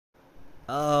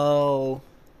Oh,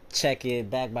 check it.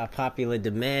 Back by popular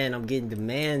demand. I'm getting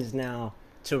demands now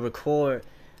to record.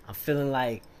 I'm feeling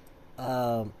like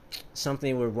um,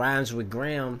 something with rhymes with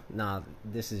Graham. Nah,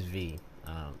 this is V,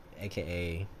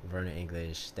 aka Vernon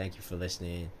English. Thank you for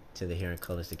listening to the Hearing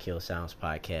Colors to Kill Sounds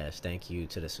podcast. Thank you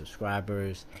to the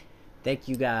subscribers. Thank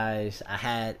you guys. I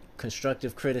had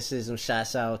constructive criticism.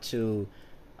 Shouts out to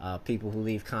people who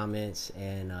leave comments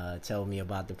and tell me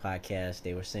about the podcast.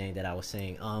 They were saying that I was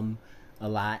saying a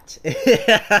lot.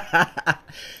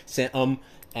 Saying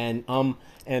and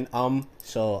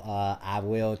So I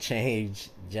will change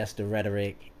just the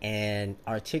rhetoric and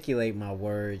articulate my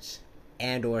words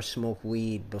and or smoke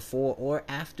weed before or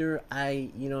after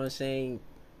I, what I'm saying,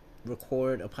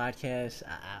 record a podcast.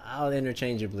 I'll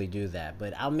interchangeably do that,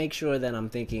 but I'll make sure that I'm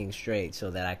thinking straight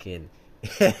so that I can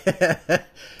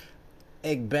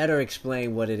better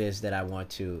explain what it is that I want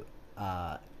to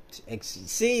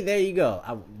see. There you go.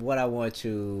 What I want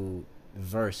to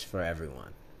verse for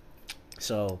everyone.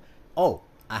 So,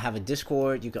 I have a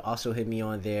Discord. You can also hit me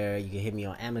on there. You can hit me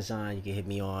on Amazon. You can hit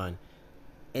me on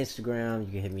Instagram.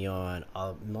 You can hit me on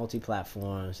multi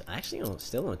platforms. Actually,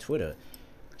 still on Twitter.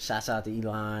 Shouts out to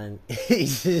Elon.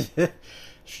 He's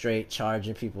straight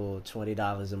charging people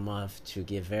 $20 a month to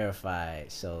get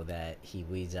verified so that he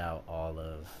weeds out all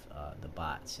of the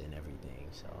bots and everything.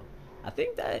 So I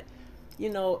think that,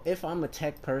 if I'm a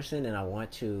tech person and I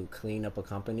want to clean up a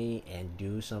company and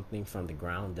do something from the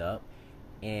ground up,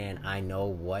 and I know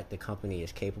what the company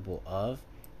is capable of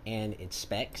and its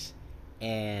specs,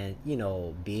 and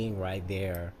being right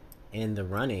there in the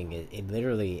running, it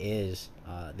literally is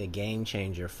the game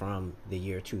changer from the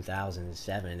year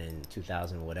 2007 and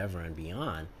 2000 whatever and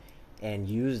beyond, and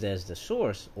used as the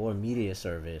source or media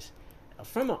service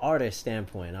from an artist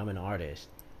standpoint. I'm an artist,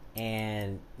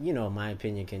 and my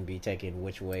opinion can be taken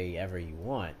which way ever you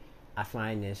want. I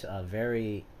find this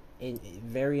very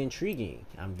intriguing.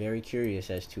 I'm very curious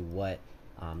as to what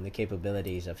the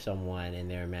capabilities of someone and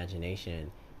their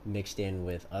imagination mixed in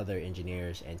with other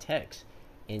engineers and techs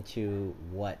into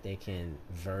what they can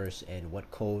verse and what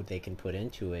code they can put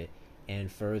into it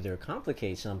and further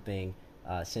complicate something,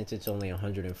 since it's only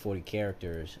 140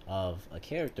 characters of a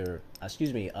character,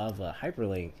 of a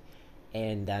hyperlink.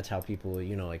 And that's how people,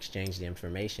 exchange the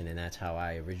information, and that's how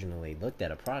I originally looked at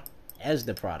the product.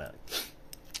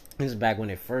 This is back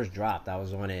when it first dropped. I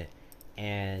was on it,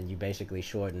 and you basically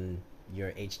shorten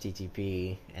your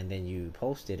HTTP, and then you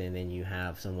post it, and then you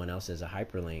have someone else as a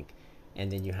hyperlink, and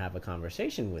then you have a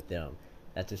conversation with them.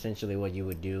 That's essentially what you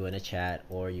would do in a chat,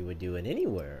 or you would do it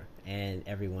anywhere, and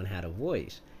everyone had a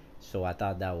voice. So I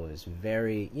thought that was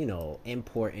very,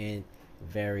 important,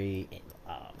 very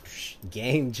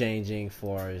game changing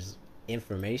for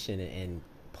information and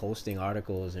posting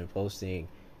articles and posting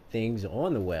things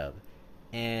on the web.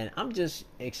 And I'm just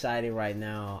excited right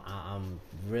now. I'm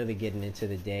really getting into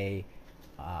the day.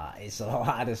 It's a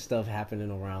lot of stuff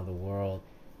happening around the world.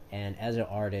 And as an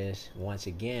artist, once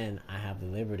again, I have the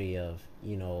liberty of,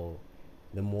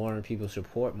 the more people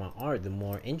support my art, the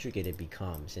more intricate it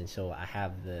becomes. And so I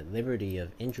have the liberty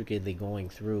of intricately going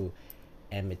through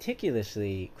and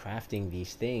meticulously crafting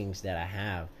these things that I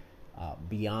have,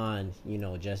 beyond,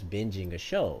 just binging a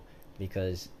show.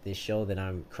 Because this show that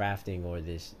I'm crafting, or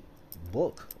this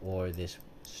book, or this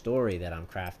story that I'm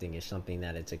crafting, is something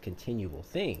that it's a continual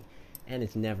thing, and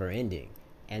it's never ending.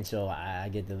 And so I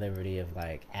get the liberty of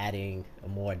like adding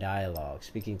more dialogue,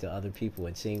 speaking to other people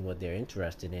and seeing what they're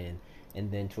interested in, and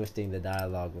then twisting the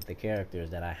dialogue with the characters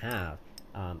that I have,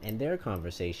 and their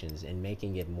conversations, and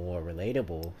making it more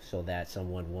relatable so that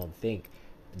someone won't think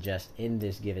just in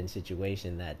this given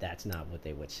situation that that's not what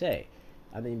they would say.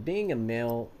 I mean, being a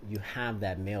male, you have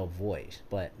that male voice.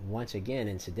 But once again,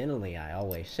 incidentally, I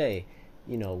always say,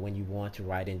 when you want to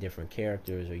write in different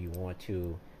characters, or you want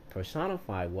to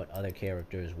personify what other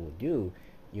characters will do,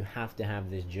 you have to have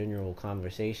this general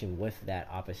conversation with that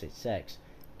opposite sex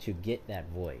to get that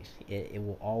voice. It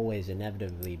will always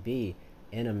inevitably be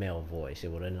in a male voice.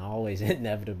 It will always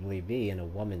inevitably be in a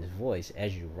woman's voice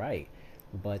as you write.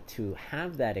 But to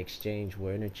have that exchange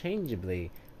where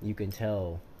interchangeably you can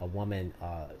tell a woman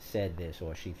said this,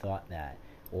 or she thought that,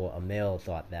 or a male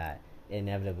thought that,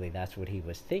 inevitably that's what he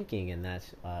was thinking, and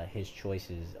that's his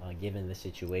choices given the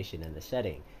situation and the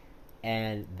setting.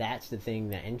 And that's the thing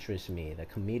that interests me. The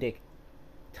comedic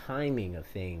timing of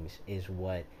things is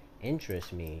what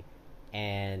interests me,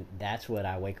 and that's what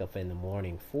I wake up in the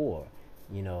morning for.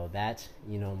 That's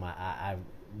my I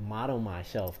model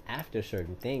myself after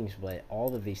certain things, but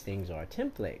all of these things are a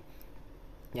template.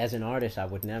 As an artist, I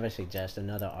would never suggest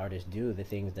another artist do the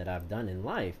things that I've done in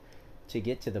life to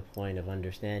get to the point of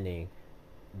understanding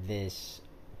this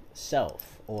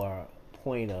self or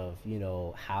point of,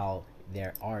 how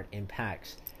their art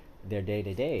impacts their day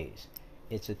to days.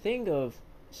 It's a thing of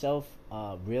self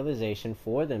realization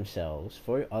for themselves,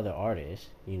 for other artists,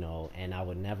 and I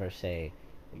would never say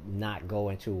not go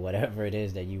into whatever it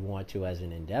is that you want to as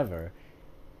an endeavor.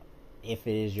 If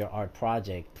it is your art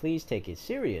project, please take it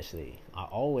seriously. I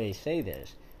always say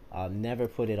this. Never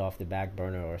put it off the back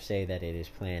burner or say that it is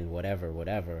planned,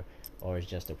 whatever, or it's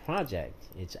just a project.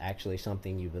 It's actually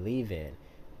something you believe in.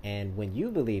 And when you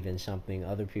believe in something,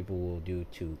 other people will do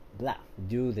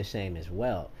the same as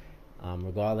well.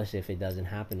 Regardless if it doesn't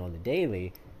happen on the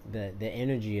daily, the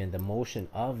energy and the motion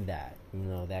of that,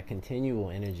 that continual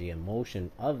energy and motion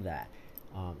of that,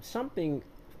 something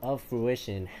of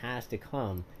fruition has to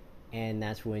come, and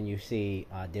that's when you see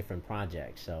different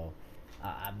projects. So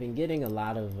I've been getting a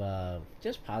lot of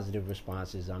just positive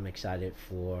responses. I'm excited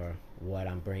for what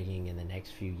I'm bringing in the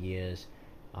next few years,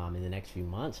 in the next few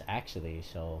months, actually.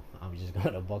 So I'm just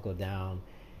going to buckle down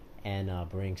and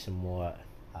bring some more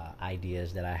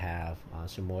ideas that I have,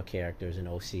 some more characters and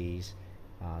OCs.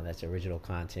 That's original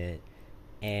content.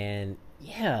 And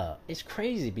yeah, it's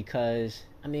crazy because,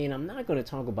 I'm not going to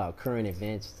talk about current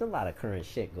events. There's a lot of current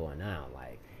shit going on.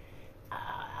 Like,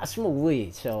 I smoke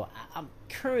weed, so I'm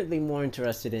currently more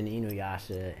interested in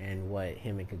Inuyasha and what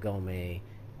him and Kagome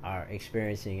are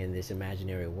experiencing in this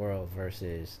imaginary world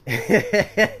versus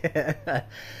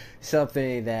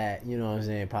something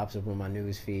that, pops up on my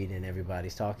news feed and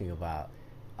everybody's talking about.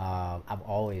 I've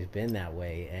always been that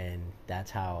way, and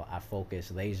that's how I focus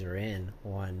laser in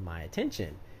on my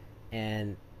attention.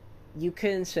 And you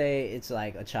can say it's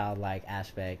like a childlike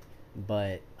aspect,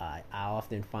 but I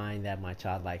often find that my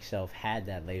childlike self had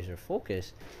that laser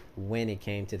focus when it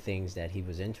came to things that he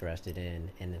was interested in,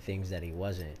 and the things that he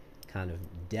wasn't kind of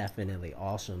definitely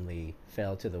awesomely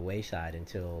fell to the wayside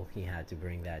until he had to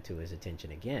bring that to his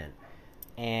attention again.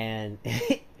 And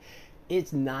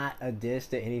it's not a diss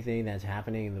to anything that's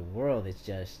happening in the world. It's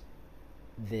just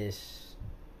this,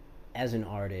 as an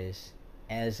artist,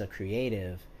 as a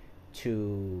creative,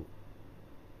 to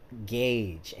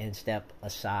gauge and step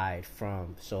aside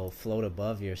from, so float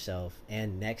above yourself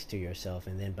and next to yourself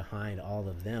and then behind all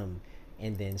of them,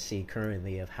 and then see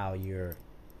currently of how you're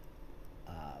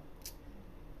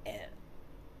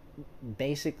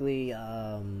basically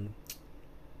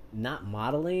not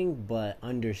modeling but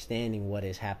understanding what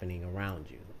is happening around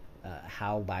you,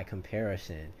 how by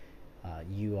comparison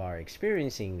you are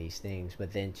experiencing these things,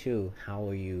 but then too, how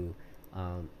are you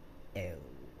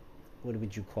what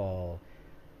would you call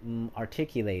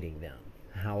articulating them,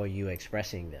 how are you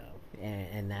expressing them,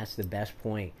 and that's the best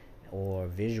point or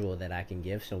visual that I can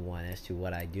give someone as to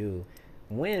what I do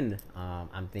when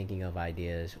I'm thinking of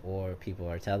ideas or people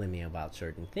are telling me about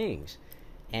certain things.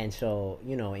 And so,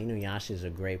 Inuyasha is a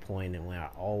great point, and where I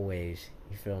always,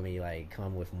 you feel me, like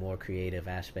come with more creative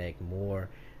aspect, more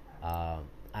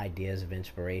ideas of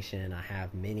inspiration. I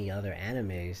have many other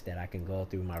animes that I can go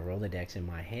through my Rolodex in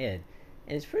my head,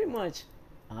 and it's pretty much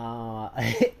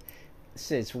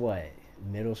since what,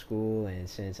 middle school, and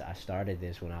since I started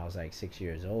this when I was like 6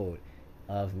 years old,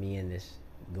 of me and this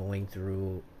going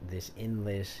through this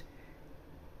endless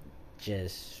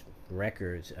just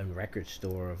records and record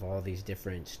store of all these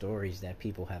different stories that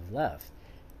people have left.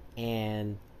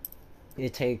 And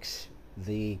it takes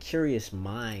the curious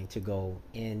mind to go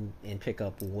in and pick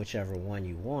up whichever one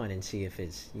you want and see if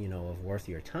it's, of worth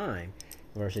your time,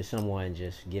 versus someone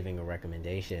just giving a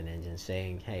recommendation and just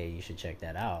saying, hey, you should check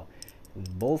that out.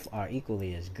 Both are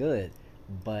equally as good,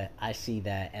 but I see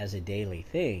that as a daily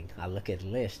thing. I look at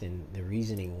lists and the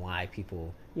reasoning why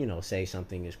people, say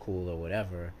something is cool or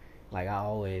whatever. Like, I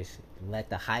always let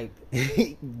the hype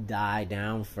die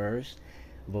down first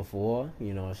before,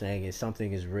 what I'm saying, if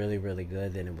something is really, really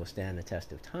good, then it will stand the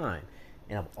test of time.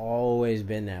 And I've always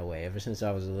been that way ever since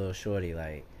I was a little shorty,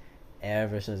 like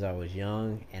ever since I was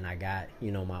young, and I got,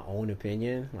 my own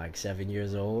opinion, like 7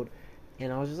 years old.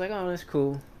 And I was just like, oh, that's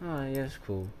cool. Oh, yeah, it's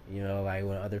cool. Like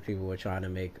when other people were trying to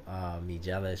make me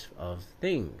jealous of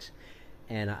things.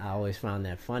 And I always found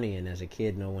that funny. And as a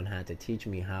kid, no one had to teach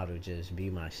me how to just be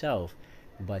myself,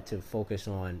 but to focus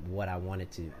on what I wanted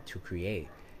to create.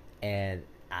 And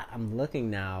I'm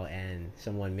looking now, and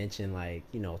someone mentioned, like,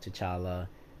 T'Challa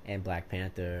and Black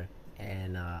Panther.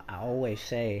 And I always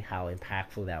say how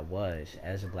impactful that was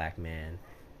as a black man,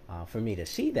 for me to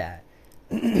see that.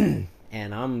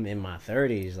 And I'm in my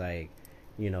 30s, like,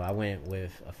 I went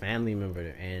with a family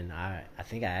member, and I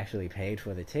think I actually paid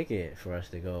for the ticket for us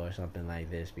to go or something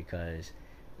like this, because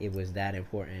it was that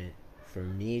important for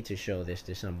me to show this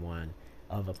to someone,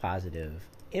 of a positive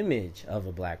image of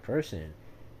a black person.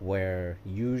 where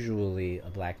usually a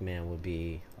black man would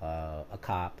be a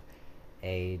cop,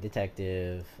 a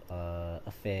detective,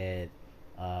 a fed,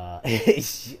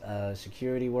 a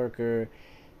security worker,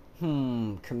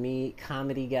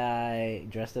 comedy guy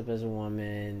dressed up as a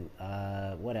woman.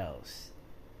 What else?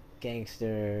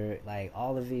 Gangster, like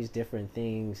all of these different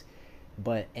things.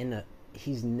 But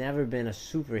he's never been a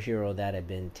superhero that had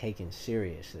been taken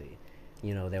seriously.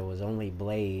 There was only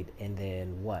Blade, and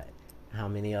then what? How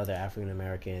many other African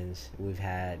Americans we've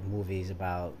had movies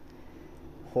about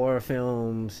horror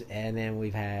films, and then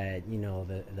we've had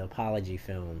the apology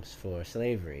films for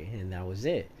slavery, and that was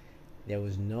it. There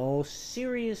was no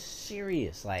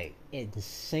serious, like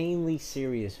insanely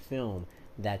serious film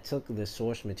that took the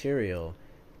source material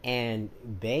and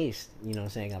based,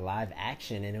 saying a live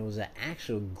action, and it was an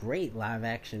actual great live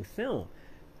action film.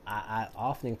 I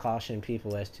often caution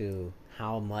people as to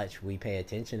how much we pay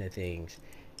attention to things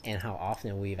and how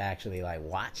often we've actually like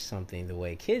watched something the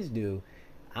way kids do.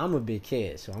 I'm a big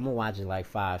kid, so I'm gonna watch it like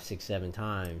 5, 6, 7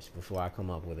 times before I come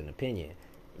up with an opinion.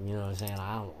 You know what I'm saying?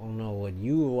 I don't know what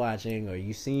you were watching or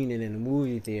you seen it in the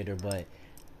movie theater, but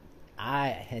I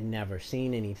had never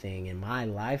seen anything in my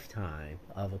lifetime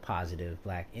of a positive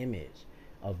black image.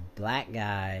 A black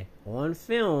guy on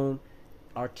film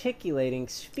articulating,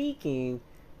 speaking,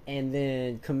 and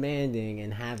then commanding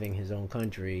and having his own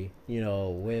country,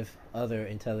 with other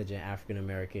intelligent African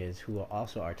Americans who are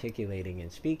also articulating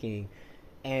and speaking,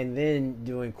 and then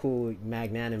doing cool,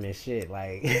 magnanimous shit.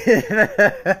 Like,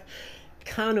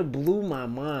 kind of blew my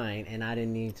mind, and I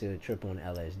didn't need to trip on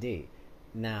LSD.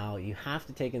 Now, you have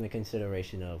to take into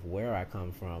consideration of where I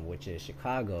come from, which is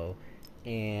Chicago,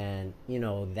 and,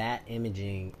 that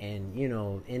imaging and,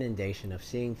 inundation of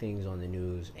seeing things on the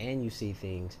news, and you see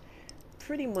things.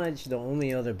 Pretty much the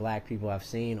only other black people I've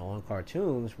seen on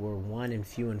cartoons were one and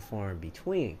few and far in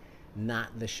between.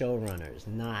 Not the showrunners,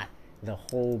 not the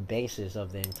whole basis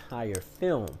of the entire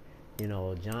film.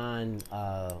 John,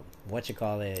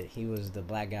 he was the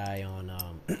black guy on,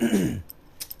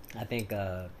 I think,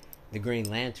 the Green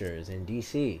Lanterns in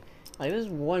DC. Like, this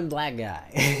is one black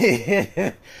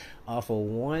guy off of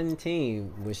one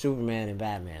team with Superman and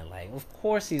Batman. Like, of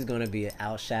course he's going to be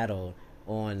outshadowed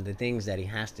on the things that he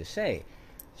has to say.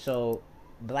 So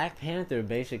Black Panther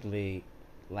basically,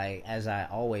 like, as I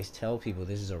always tell people,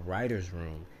 this is a writer's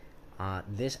room.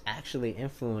 This actually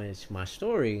influenced my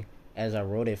story as I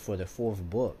wrote it for the 4th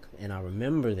book. And I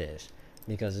remember this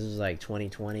because this was like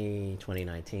 2020,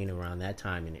 2019, around that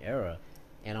time and era.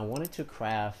 And I wanted to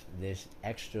craft this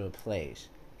extra place.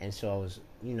 And so I was,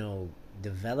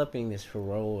 developing this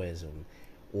heroism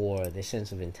or this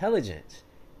sense of intelligence,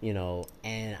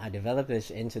 and I developed this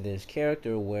into this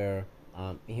character where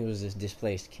he was this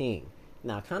displaced king.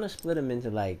 Now, I kind of split him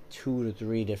into like 2 to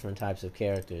 3 different types of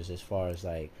characters as far as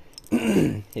like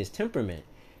his temperament.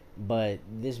 But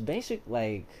this basic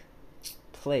like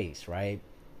place, right?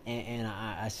 And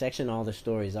I section all the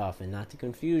stories off, and not to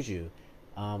confuse you,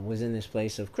 was in this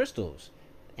place of crystals.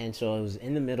 And so it was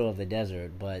in the middle of the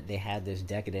desert, but they had this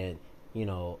decadent,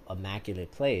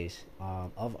 immaculate place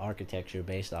of architecture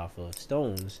based off of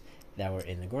stones that were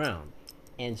in the ground.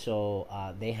 And so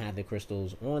they had the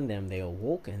crystals on them. They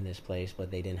awoke in this place,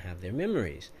 but they didn't have their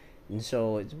memories. And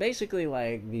so it's basically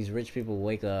like these rich people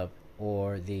wake up,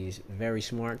 or these very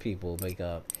smart people wake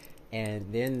up,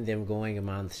 and then them going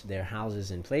amongst their houses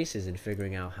and places and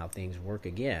figuring out how things work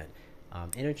again.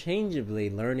 Interchangeably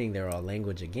learning their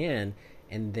language again,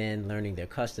 and then learning their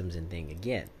customs and thing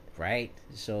again, right?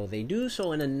 So they do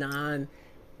so in a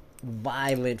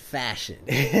non-violent fashion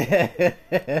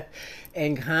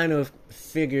and kind of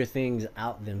figure things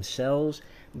out themselves,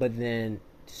 but then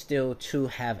still to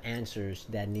have answers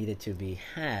that needed to be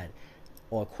had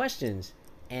or questions,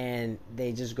 and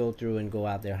they just go through and go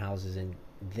out their houses and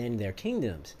then their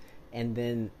kingdoms. And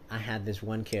then I had this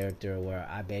one character where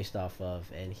I based off of,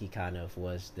 and he kind of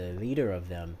was the leader of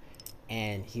them,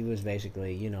 and he was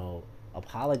basically,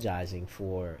 apologizing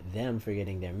for them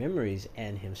forgetting their memories,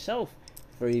 and himself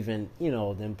for even,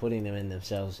 them putting them in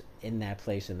themselves in that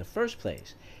place in the first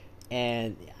place.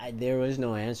 And there is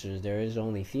no answers. There is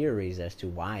only theories as to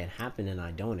why it happened, and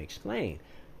I don't explain.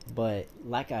 But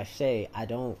like I say, I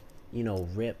don't,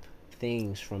 rip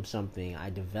things from something. I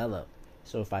develop.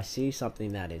 So if I see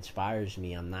something that inspires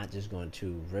me, I'm not just going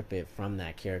to rip it from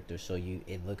that character so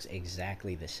it looks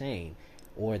exactly the same,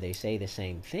 or they say the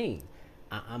same thing.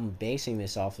 I'm basing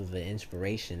this off of the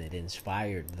inspiration. It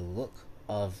inspired the look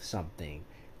of something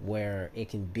where it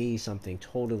can be something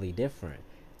totally different.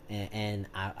 And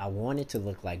I want it to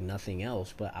look like nothing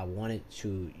else, but I wanted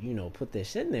to, put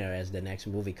this in there as the next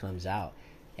movie comes out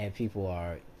and people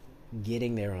are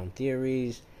getting their own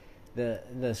theories,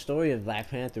 the story of Black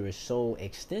Panther is so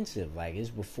extensive. Like, it's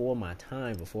before my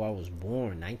time, before I was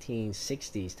born,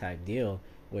 1960s type deal,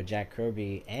 where Jack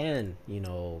Kirby and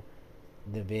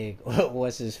the big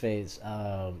what's his face,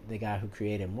 the guy who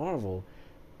created Marvel,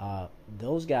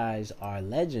 those guys are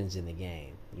legends in the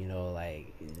game.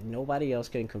 Like, nobody else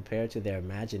can compare to their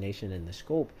imagination and the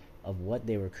scope of what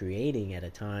they were creating at a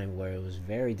time where it was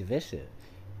very divisive.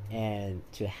 And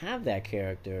to have that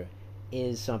character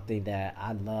is something that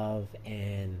I love,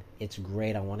 and it's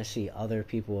great. I want to see other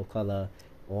people of color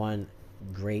on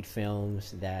great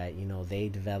films that they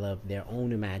develop their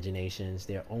own imaginations,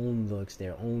 their own looks,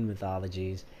 their own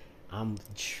mythologies. I'm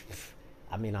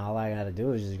I mean, all I gotta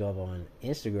do is just go up on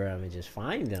Instagram and just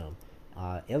find them.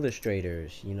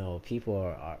 Illustrators,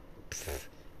 people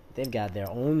they've got their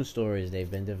own stories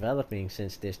they've been developing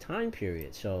since this time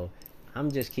period. So I'm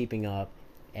just keeping up,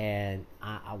 and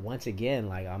I once again,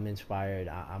 like, I'm inspired.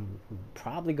 I'm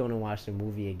probably going to watch the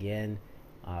movie again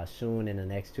soon, in the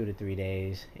next 2 to 3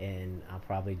 days, and I'll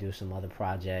probably do some other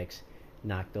projects,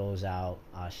 knock those out.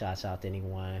 Shouts out to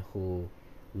anyone who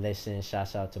listens.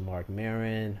 Shouts out to Mark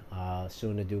Maron.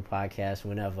 Soon to do podcast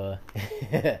whenever.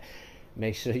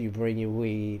 Make sure you bring your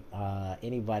weed.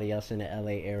 Anybody else in the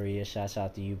LA area, shouts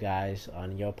out to you guys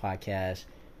on your podcast.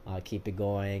 Keep it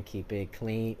going, keep it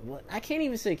clean. Well, I can't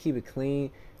even say keep it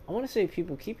clean. I want to say,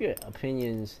 people, keep your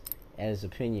opinions as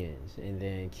opinions, and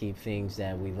then keep things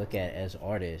that we look at as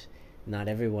artists. Not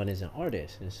everyone is an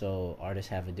artist, and so artists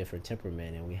have a different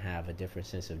temperament, and we have a different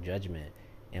sense of judgment,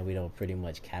 and we don't pretty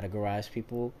much categorize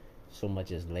people so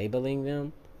much as labeling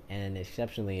them, and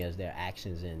exceptionally as their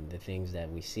actions and the things that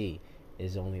we see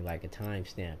is only like a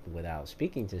timestamp without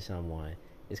speaking to someone.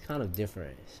 It's kind of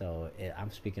different. So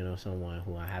I'm speaking of someone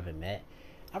who I haven't met.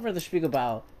 I'd rather speak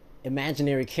about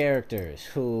imaginary characters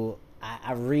who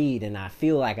I read and I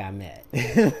feel like I met.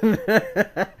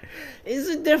 It's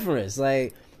a difference.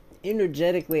 Like,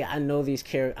 energetically, I know these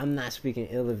characters. I'm not speaking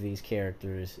ill of these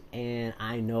characters, and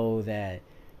I know that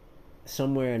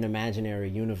somewhere in the imaginary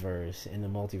universe, in the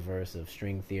multiverse of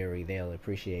string theory, they'll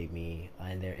appreciate me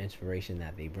and their inspiration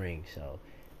that they bring. So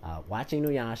watching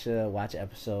Nuyasha, watch an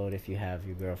episode if you have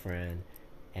your girlfriend,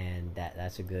 and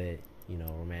that's a good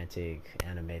romantic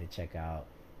anime to check out.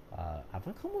 I'm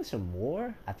gonna come with some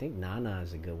more. I think Nana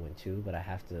is a good one too, but I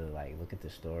have to like look at the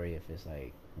story if it's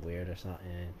like weird or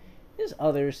something. There's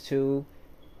others too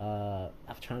I'm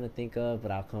trying to think of,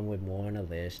 but I'll come with more on the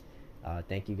list.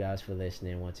 Thank you guys for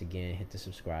listening. Once again, hit the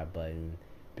subscribe button.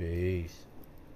 Peace.